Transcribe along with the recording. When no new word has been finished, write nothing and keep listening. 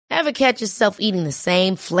Ever catch yourself eating the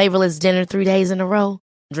same flavorless dinner 3 days in a row?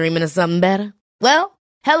 Dreaming of something better? Well,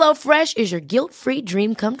 HelloFresh is your guilt-free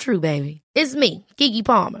dream come true, baby. It's me, Keke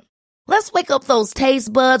Palmer. Let's wake up those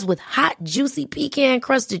taste buds with hot, juicy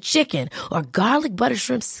pecan-crusted chicken or garlic butter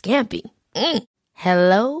shrimp scampi.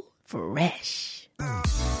 Hello Fresh.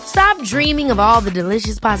 Stop dreaming of all the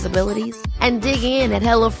delicious possibilities and dig in at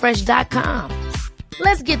HelloFresh.com.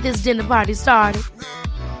 Let's get this dinner party started.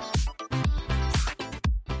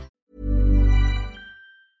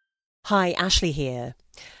 Hi, Ashley here.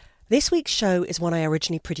 This week's show is one I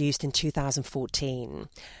originally produced in 2014.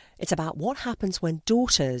 It's about what happens when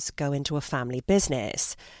daughters go into a family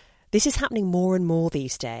business. This is happening more and more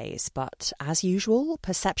these days, but as usual,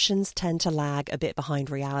 perceptions tend to lag a bit behind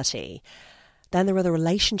reality. Then there are the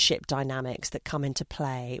relationship dynamics that come into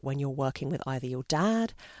play when you're working with either your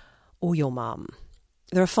dad or your mum.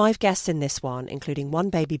 There are 5 guests in this one, including 1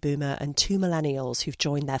 baby boomer and 2 millennials who've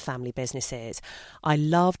joined their family businesses. I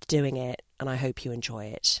loved doing it, and I hope you enjoy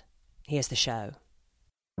it. Here's the show.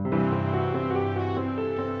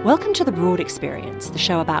 Welcome to The Broad Experience, the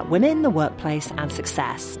show about women, the workplace and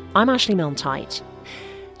success. I'm Ashley Milne-Tyte.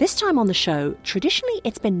 This time on the show, traditionally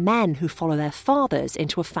it's been men who follow their fathers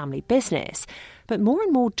into a family business, but more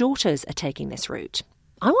and more daughters are taking this route.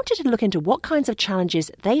 I wanted to look into what kinds of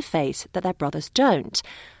challenges they face that their brothers don't.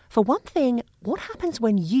 For one thing, what happens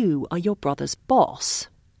when you are your brother's boss?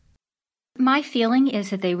 My feeling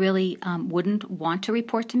is that they really wouldn't want to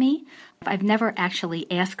report to me. I've never actually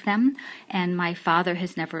asked them, and my father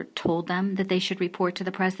has never told them that they should report to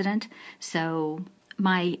the president. So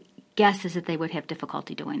my guess is that they would have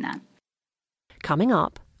difficulty doing that. Coming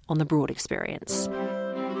up on The Broad Experience.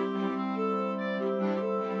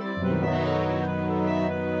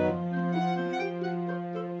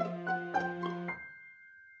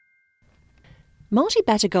 Marty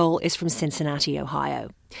Bettigoal is from Cincinnati, Ohio.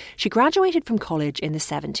 She graduated from college in the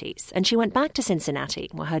 70s, and she went back to Cincinnati,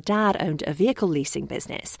 where her dad owned a vehicle leasing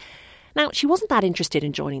business. Now, she wasn't that interested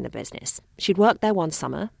in joining the business. She'd worked there one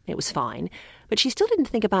summer, it was fine, but she still didn't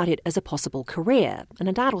think about it as a possible career, and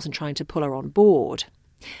her dad wasn't trying to pull her on board.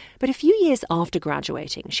 But a few years after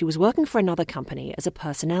graduating, she was working for another company as a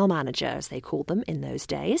personnel manager, as they called them in those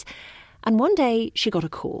days, and one day she got a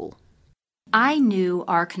call. I knew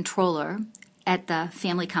our controller at the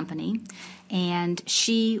family company, and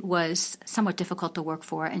she was somewhat difficult to work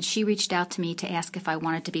for, and she reached out to me to ask if I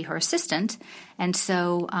wanted to be her assistant, and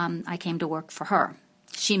so I came to work for her.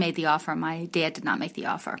 She made the offer. My dad did not make the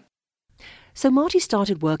offer. So Marty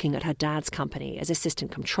started working at her dad's company as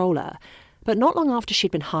assistant controller, but not long after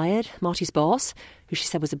she'd been hired, Marty's boss, who she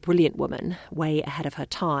said was a brilliant woman, way ahead of her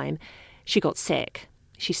time, she got sick.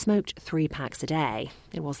 She smoked 3 packs a day.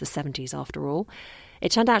 It was the 70s after all.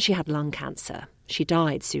 It turned out she had lung cancer. She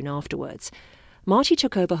died soon afterwards. Marty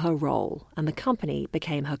took over her role, and the company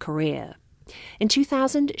became her career. In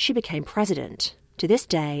 2000, she became president. To this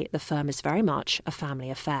day, the firm is very much a family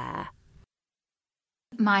affair.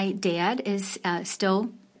 My dad is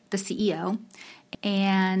still the CEO,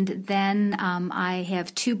 and then I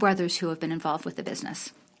have 2 brothers who have been involved with the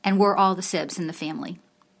business, and we're all the sibs in the family.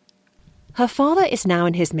 Her father is now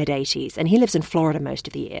in his mid-80s, and he lives in Florida most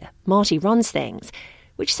of the year. Marty runs things,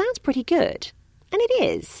 which sounds pretty good. And it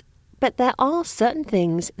is. But there are certain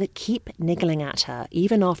things that keep niggling at her,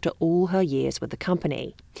 even after all her years with the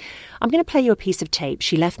company. I'm going to play you a piece of tape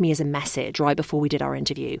she left me as a message right before we did our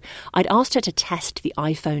interview. I'd asked her to test the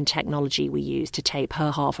iPhone technology we use to tape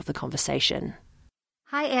her half of the conversation.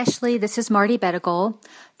 Hi, Ashley. This is Marty Bettigoal.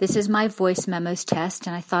 This is my voice memos test,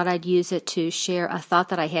 and I thought I'd use it to share a thought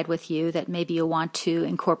that I had with you that maybe you'll want to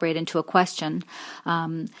incorporate into a question.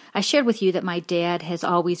 I shared with you that my dad has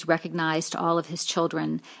always recognized all of his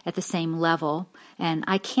children at the same level, and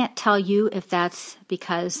I can't tell you if that's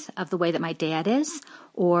because of the way that my dad is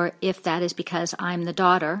or if that is because I'm the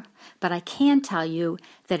daughter, but I can tell you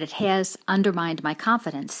that it has undermined my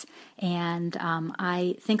confidence. And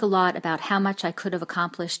I think a lot about how much I could have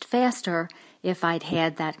accomplished faster if I'd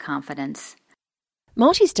had that confidence.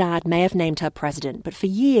 Marty's dad may have named her president, but for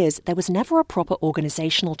years there was never a proper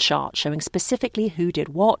organisational chart showing specifically who did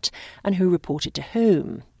what and who reported to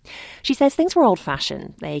whom. She says things were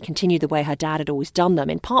old-fashioned. They continued the way her dad had always done them,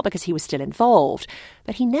 in part because he was still involved.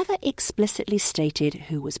 But he never explicitly stated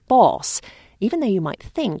who was boss, even though you might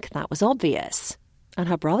think that was obvious. And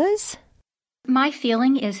her brothers? My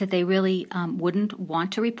feeling is that they really wouldn't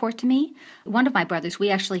want to report to me. One of my brothers, we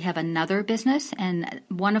actually have another business, and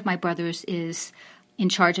one of my brothers is in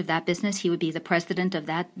charge of that business. He would be the president of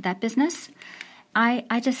that business.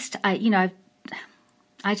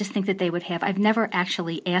 I just think that they would have. I've never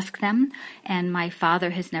actually asked them, and my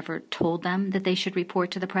father has never told them that they should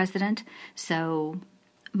report to the president. So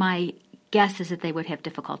my guess is that they would have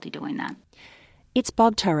difficulty doing that. It's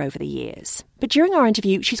bugged her over the years. But during our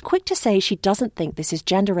interview, she's quick to say she doesn't think this is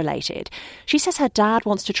gender-related. She says her dad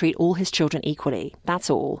wants to treat all his children equally, that's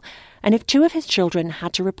all. And if two of his children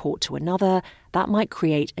had to report to another, that might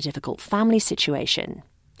create a difficult family situation.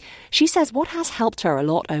 She says what has helped her a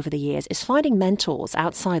lot over the years is finding mentors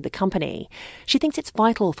outside the company. She thinks it's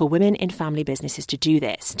vital for women in family businesses to do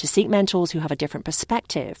this, to seek mentors who have a different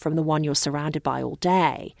perspective from the one you're surrounded by all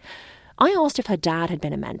day. I asked if her dad had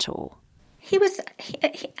been a mentor. He was,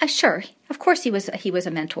 sure, of course he was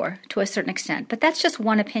a mentor to a certain extent, but that's just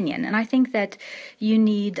one opinion, and I think that you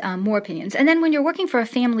need more opinions. And then when you're working for a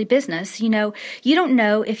family business, you don't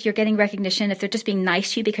know if you're getting recognition, if they're just being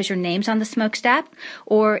nice to you because your name's on the smokestack,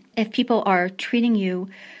 or if people are treating you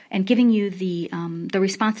and giving you the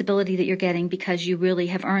responsibility that you're getting because you really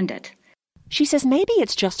have earned it. She says maybe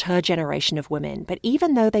it's just her generation of women, but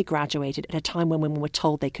even though they graduated at a time when women were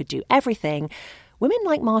told they could do everything, women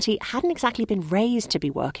like Marty hadn't exactly been raised to be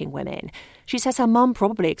working women. She says her mum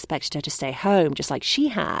probably expected her to stay home, just like she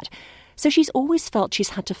had. So she's always felt she's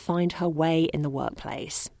had to find her way in the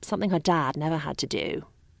workplace, something her dad never had to do.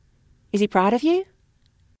 Is he proud of you?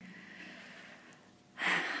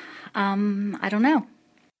 I don't know.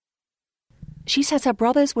 She says her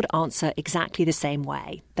brothers would answer exactly the same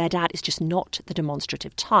way. Their dad is just not the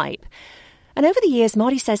demonstrative type. And over the years,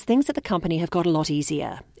 Marty says things at the company have got a lot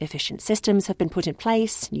easier. Efficient systems have been put in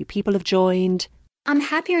place, new people have joined. I'm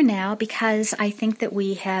happier now because I think that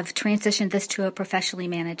we have transitioned this to a professionally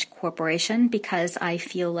managed corporation because I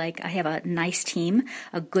feel like I have a nice team,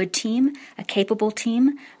 a good team, a capable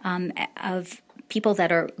team of people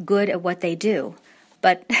that are good at what they do.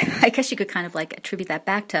 But I guess you could kind of like attribute that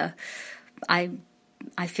back to I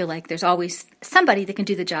feel like there's always somebody that can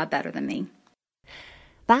do the job better than me.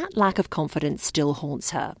 That lack of confidence still haunts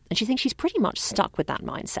her, and she thinks she's pretty much stuck with that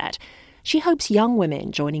mindset. She hopes young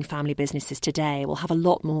women joining family businesses today will have a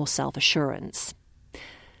lot more self-assurance.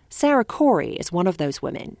 Sarah Corey is one of those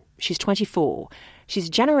women. She's 24. She's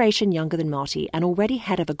a generation younger than Marty and already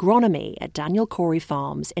head of agronomy at Daniel Corey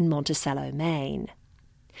Farms in Monticello, Maine.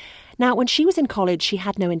 Now, when she was in college, she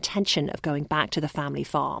had no intention of going back to the family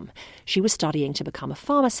farm. She was studying to become a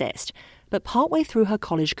pharmacist, but partway through her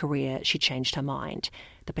college career, she changed her mind.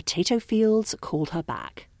 The potato fields called her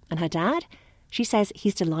back. And her dad? She says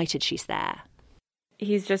he's delighted she's there.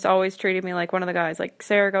 He's just always treated me like one of the guys, like,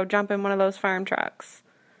 Sarah, go jump in one of those farm trucks.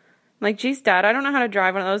 I'm like, geez, Dad, I don't know how to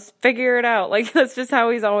drive one of those. Figure it out. Like, that's just how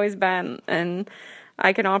he's always been. And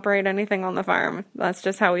I can operate anything on the farm. That's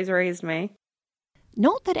just how he's raised me.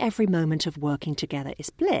 Not that every moment of working together is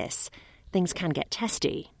bliss. Things can get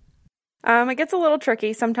testy. It gets a little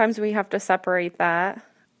tricky. Sometimes we have to separate that.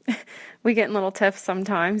 We get in little tiffs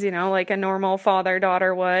sometimes, like a normal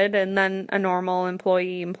father-daughter would, and then a normal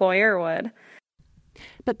employee-employer would.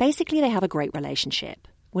 But basically they have a great relationship.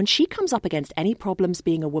 When she comes up against any problems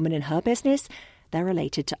being a woman in her business, they're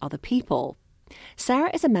related to other people.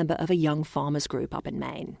 Sarah is a member of a young farmers group up in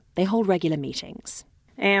Maine. They hold regular meetings.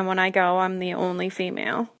 And when I go, I'm the only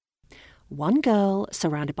female. One girl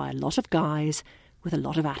surrounded by a lot of guys with a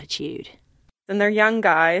lot of attitude. And they're young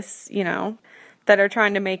guys, that are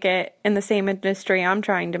trying to make it in the same industry I'm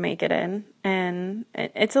trying to make it in. And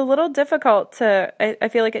it's a little difficult I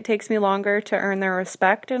feel like it takes me longer to earn their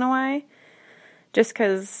respect in a way. Just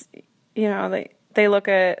because, they look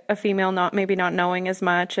at a female maybe not knowing as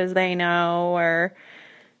much as they know or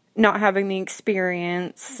not having the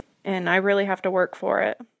experience. And I really have to work for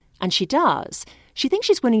it. And she does. She thinks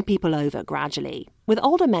she's winning people over gradually. With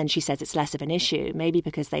older men, she says it's less of an issue, maybe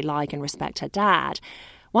because they like and respect her dad.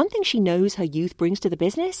 One thing she knows her youth brings to the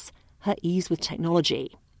business? Her ease with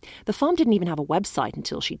technology. The farm didn't even have a website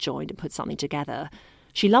until she joined and put something together.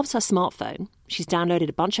 She loves her smartphone. She's downloaded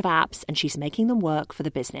a bunch of apps and she's making them work for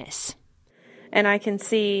the business. And I can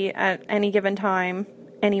see at any given time,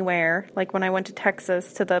 anywhere, like when I went to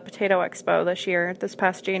Texas to the Potato Expo this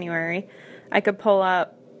past January, I could pull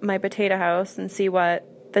up my potato house and see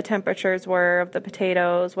what the temperatures were of the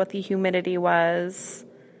potatoes, what the humidity was.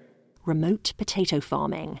 Remote potato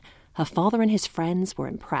farming. Her father and his friends were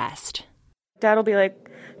impressed. Dad will be like,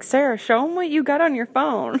 Sarah, show them what you got on your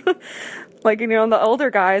phone. The older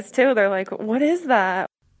guys, too, they're like, what is that?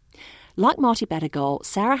 Like Marty Bettigal,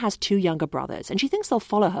 Sarah has two younger brothers, and she thinks they'll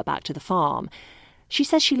follow her back to the farm. She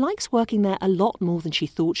says she likes working there a lot more than she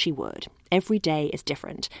thought she would. Every day is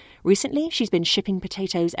different. Recently, she's been shipping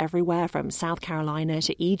potatoes everywhere from South Carolina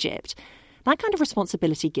to Egypt. That kind of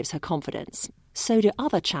responsibility gives her confidence. So do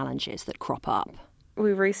other challenges that crop up.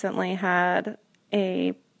 we recently had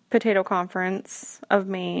a potato conference of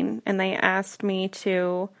Maine, and they asked me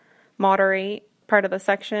to moderate part of the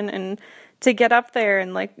section and to get up there,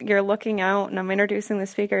 and like you're looking out and I'm introducing the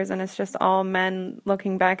speakers and it's just all men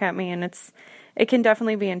looking back at me, and it can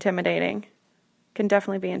definitely be intimidating.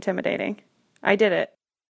 I did it.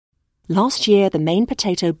 Last year, the Maine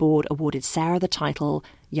Potato Board awarded Sarah the title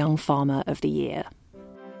Young Farmer of the Year.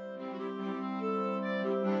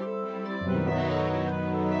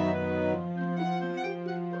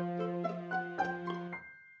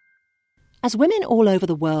 As women all over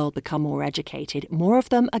the world become more educated, more of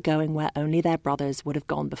them are going where only their brothers would have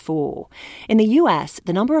gone before. In the US,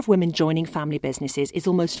 the number of women joining family businesses is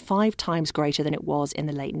almost 5 times greater than it was in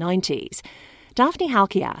the late 90s. Daphne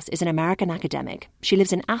Halkias is an American academic. She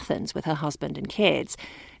lives in Athens with her husband and kids.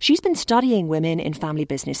 She's been studying women in family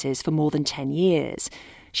businesses for more than 10 years.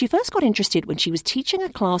 She first got interested when she was teaching a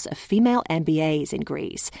class of female MBAs in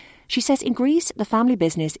Greece. She says in Greece, the family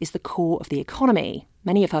business is the core of the economy.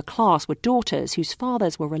 Many of her class were daughters whose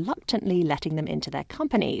fathers were reluctantly letting them into their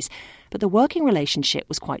companies, but the working relationship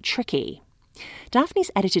was quite tricky.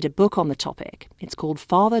 Daphne's edited a book on the topic. It's called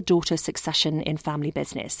Father-Daughter Succession in Family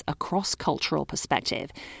Business, a Cross-Cultural Perspective.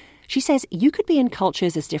 She says you could be in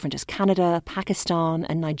cultures as different as Canada, Pakistan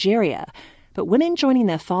and Nigeria, but women joining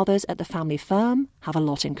their fathers at the family firm have a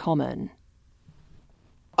lot in common.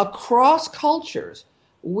 Across cultures,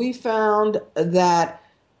 we found that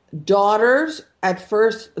daughters, at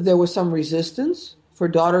first there was some resistance for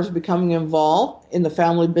daughters becoming involved in the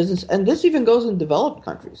family business, and this even goes in developed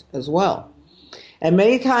countries as well. And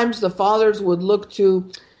many times the fathers would look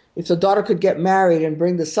to if the daughter could get married and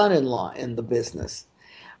bring the son-in-law in the business.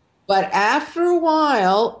 But after a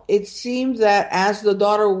while, it seemed that as the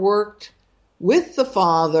daughter worked with the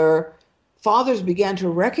father, fathers began to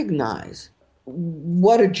recognize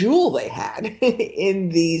what a jewel they had in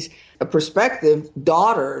these prospective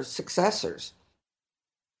daughters, successors.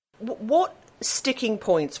 What sticking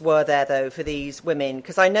points were there, though, for these women?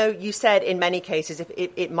 Because I know you said in many cases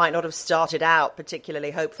it might not have started out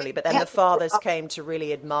particularly hopefully, but then the fathers came to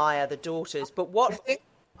really admire the daughters. But what?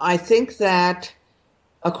 I think that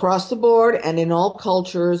across the board and in all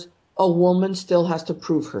cultures, a woman still has to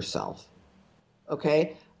prove herself.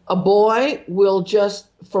 Okay? A boy will just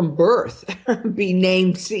from birth be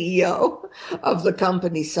named CEO of the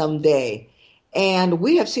company someday. And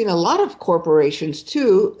we have seen a lot of corporations,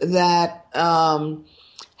 too, that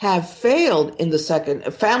have failed in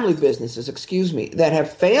the family businesses, that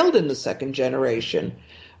have failed in the second generation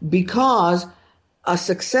because a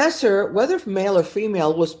successor, whether male or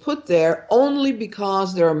female, was put there only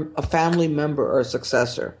because they're a family member or a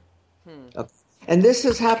successor. Okay. And this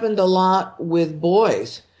has happened a lot with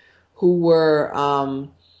boys who were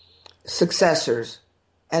successors.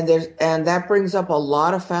 And that brings up a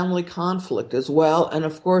lot of family conflict as well, and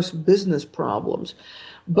of course business problems.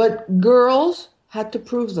 But girls had to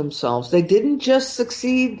prove themselves. They didn't just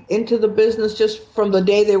succeed into the business just from the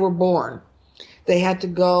day they were born. They had to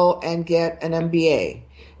go and get an MBA.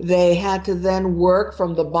 They had to then work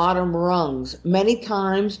from the bottom rungs. Many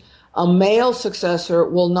times a male successor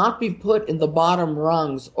will not be put in the bottom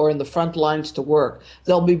rungs or in the front lines to work.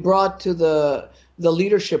 They'll be brought to the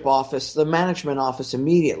leadership office, the management office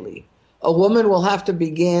immediately. A woman will have to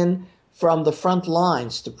begin from the front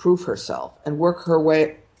lines to prove herself and work her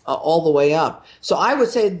way all the way up. So I would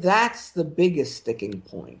say that's the biggest sticking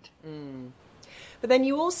point. But then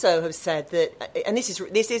you also have said that, and this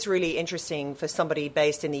is really interesting for somebody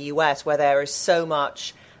based in the US where there is so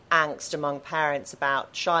much angst among parents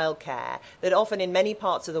about childcare, that often in many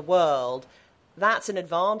parts of the world, that's an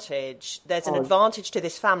advantage. There's an advantage to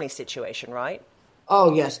this family situation, right?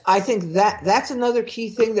 Oh, yes. I think that's another key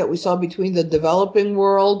thing that we saw between the developing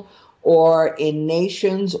world or in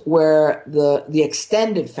nations where the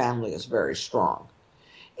extended family is very strong.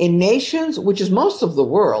 In nations, which is most of the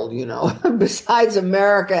world, besides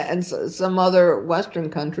America and some other Western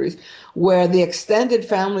countries, where the extended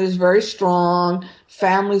family is very strong,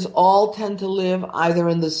 families all tend to live either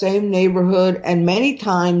in the same neighborhood and many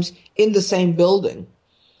times in the same building.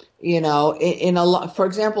 For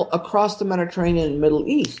example, across the Mediterranean and Middle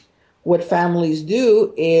East, what families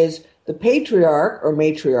do is the patriarch or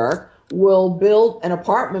matriarch will build an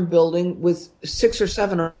apartment building with 6 or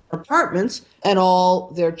 7 apartments, and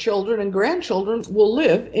all their children and grandchildren will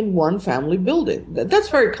live in one family building. That's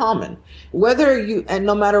very common. And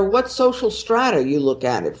no matter what social strata you look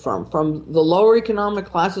at it from the lower economic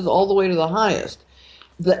classes all the way to the highest,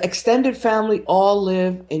 the extended family all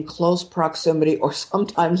live in close proximity or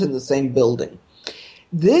sometimes in the same building.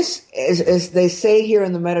 This is, as they say here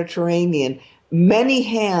in the Mediterranean, many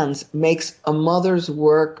hands makes a mother's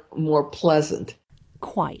work more pleasant.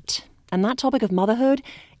 Quite. And that topic of motherhood,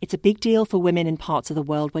 it's a big deal for women in parts of the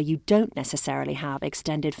world where you don't necessarily have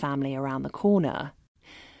extended family around the corner.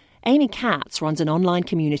 Amy Katz runs an online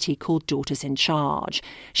community called Daughters in Charge.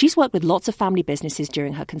 She's worked with lots of family businesses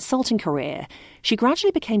during her consulting career. She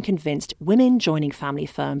gradually became convinced women joining family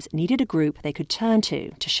firms needed a group they could turn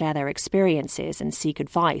to share their experiences and seek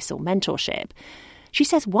advice or mentorship. She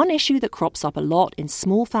says one issue that crops up a lot in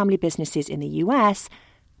small family businesses in the US,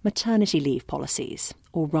 maternity leave policies,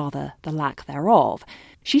 or rather the lack thereof.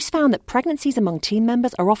 She's found that pregnancies among team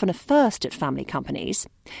members are often a first at family companies.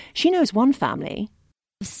 She knows one family,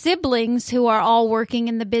 siblings who are all working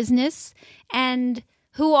in the business and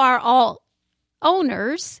who are all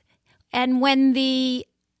owners. And when the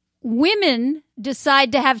women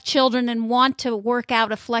decide to have children and want to work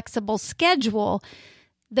out a flexible schedule,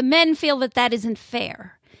 the men feel that that isn't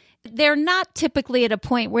fair. They're not typically at a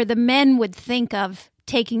point where the men would think of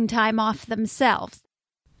taking time off themselves.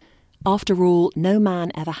 After all, no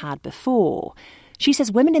man ever had before. She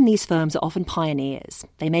says women in these firms are often pioneers.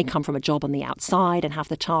 They may come from a job on the outside and have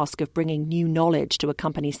the task of bringing new knowledge to a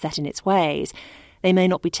company set in its ways. They may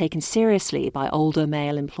not be taken seriously by older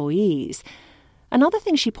male employees. Another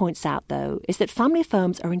thing she points out, though, is that family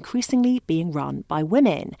firms are increasingly being run by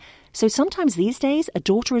women. So sometimes these days, a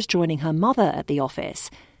daughter is joining her mother at the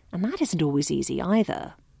office. And that isn't always easy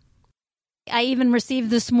either. I even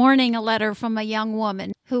received this morning a letter from a young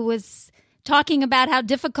woman who was talking about how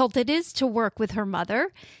difficult it is to work with her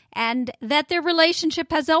mother and that their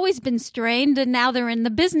relationship has always been strained, and now they're in the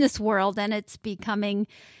business world and it's becoming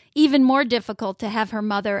even more difficult to have her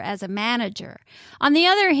mother as a manager. On the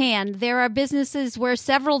other hand, there are businesses where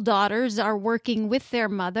several daughters are working with their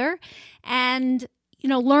mother and,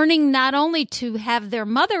 learning not only to have their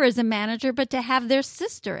mother as a manager, but to have their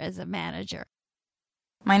sister as a manager.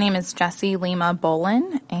 My name is Jessie Lima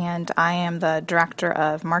Bolin, and I am the Director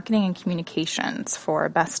of Marketing and Communications for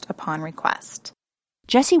Best Upon Request.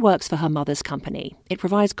 Jessie works for her mother's company. It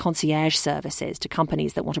provides concierge services to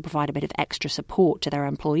companies that want to provide a bit of extra support to their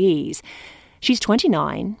employees. She's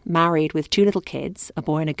 29, married with 2 little kids, a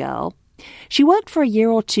boy and a girl. She worked for a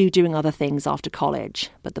year or 2 doing other things after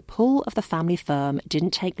college, but the pull of the family firm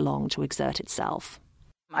didn't take long to exert itself.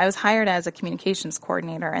 I was hired as a communications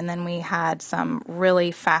coordinator, and then we had some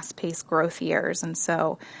really fast-paced growth years, and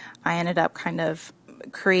so I ended up kind of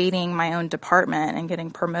creating my own department and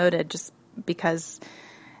getting promoted just because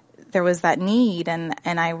there was that need, and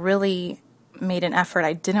I really made an effort.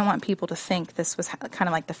 I didn't want people to think this was kind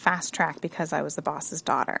of like the fast track because I was the boss's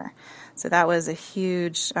daughter. So that was a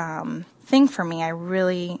huge thing for me. I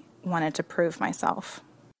really wanted to prove myself.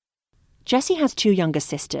 Jessie has 2 younger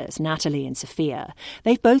sisters, Natalie and Sophia.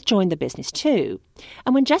 They've both joined the business too.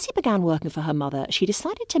 And when Jessie began working for her mother, she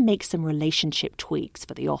decided to make some relationship tweaks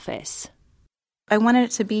for the office. I wanted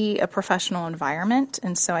it to be a professional environment,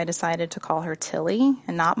 and so I decided to call her Tilly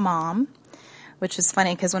and not Mom, which is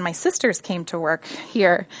funny because when my sisters came to work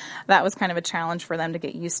here, that was kind of a challenge for them to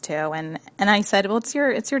get used to. And I said, well, it's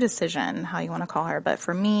your decision how you want to call her, but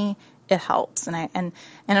for me, it helps, and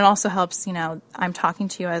it also helps. I'm talking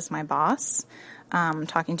to you as my boss,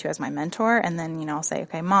 talking to you as my mentor, and then I'll say,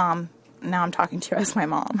 okay, Mom, now I'm talking to you as my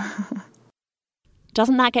mom.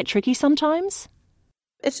 Doesn't that get tricky sometimes?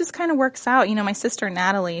 It just kind of works out. My sister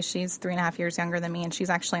Natalie, she's 3.5 years younger than me, and she's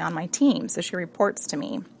actually on my team, so she reports to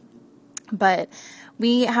me. But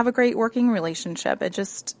we have a great working relationship.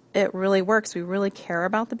 It really works. We really care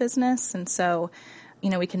about the business, and so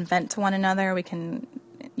we can vent to one another. We can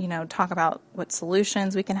talk about what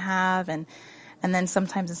solutions we can have, and then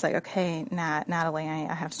sometimes it's like, okay, Natalie,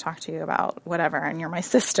 I have to talk to you about whatever, and you're my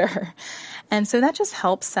sister. And so that just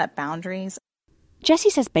helps set boundaries.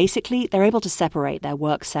 Jessie says basically they're able to separate their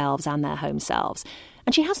work selves and their home selves,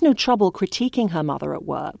 and she has no trouble critiquing her mother at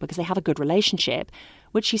work because they have a good relationship,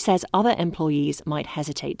 which she says other employees might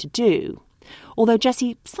hesitate to do. Although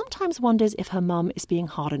Jessie sometimes wonders if her mum is being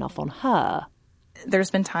hard enough on her.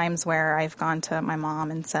 There's been times where I've gone to my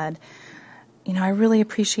mom and said, I really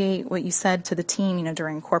appreciate what you said to the team,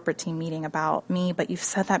 during a corporate team meeting about me, but you've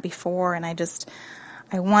said that before, and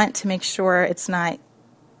I want to make sure it's not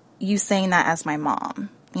you saying that as my mom.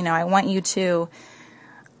 I want you to,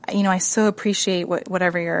 I so appreciate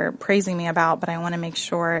whatever you're praising me about, but I want to make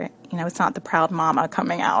sure, it's not the proud mama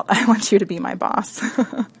coming out. I want you to be my boss.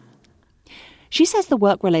 She says the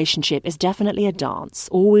work relationship is definitely a dance,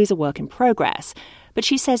 always a work in progress, but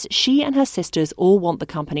she says she and her sisters all want the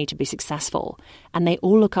company to be successful, and they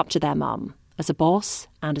all look up to their mum, as a boss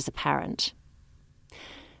and as a parent.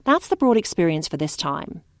 That's the broad experience for this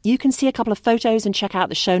time. You can see a couple of photos and check out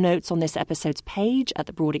the show notes on this episode's page at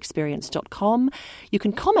thebroadexperience.com. You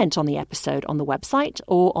can comment on the episode on the website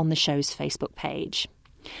or on the show's Facebook page.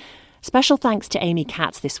 Special thanks to Amy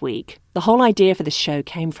Katz this week. The whole idea for this show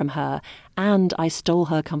came from her, and I stole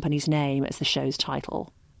her company's name as the show's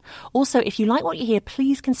title. Also, if you like what you hear,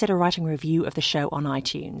 please consider writing a review of the show on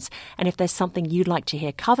iTunes. And if there's something you'd like to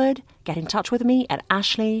hear covered, get in touch with me at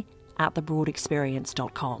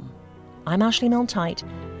ashley@thebroadexperience.com. I'm Ashley Milne-Tyte.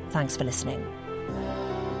 Thanks for listening.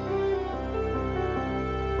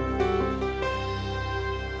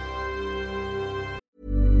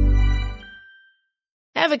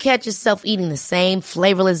 Ever catch yourself eating the same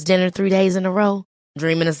flavorless dinner 3 days in a row?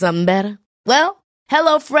 Dreaming of something better? Well,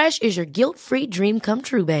 HelloFresh is your guilt-free dream come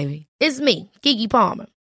true, baby. It's me, Keke Palmer.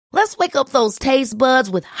 Let's wake up those taste buds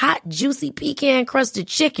with hot, juicy pecan-crusted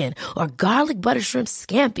chicken or garlic butter shrimp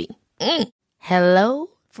scampi. Hello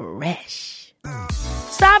Fresh.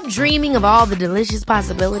 Stop dreaming of all the delicious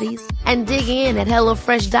possibilities and dig in at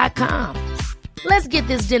HelloFresh.com. Let's get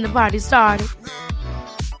this dinner party started.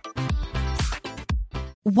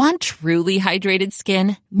 Want truly hydrated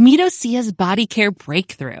skin? Meet Osea's Body Care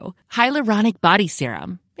Breakthrough Hyaluronic Body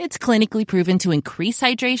Serum. It's clinically proven to increase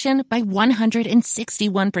hydration by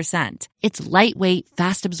 161%. It's lightweight,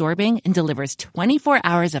 fast-absorbing, and delivers 24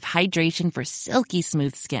 hours of hydration for silky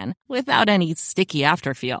smooth skin without any sticky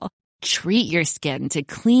afterfeel. Treat your skin to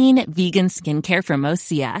clean, vegan skincare from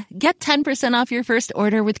Osea. Get 10% off your first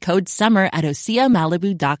order with code SUMMER at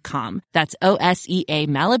OseaMalibu.com. That's OSEA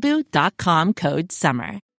Malibu.com, code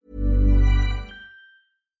SUMMER.